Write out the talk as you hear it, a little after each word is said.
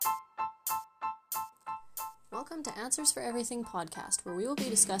Welcome to Answers for Everything podcast, where we will be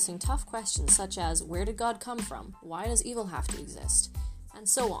discussing tough questions such as where did God come from, why does evil have to exist, and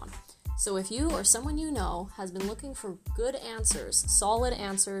so on. So if you or someone you know has been looking for good answers, solid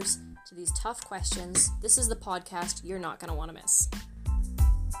answers to these tough questions, this is the podcast you're not going to want to miss.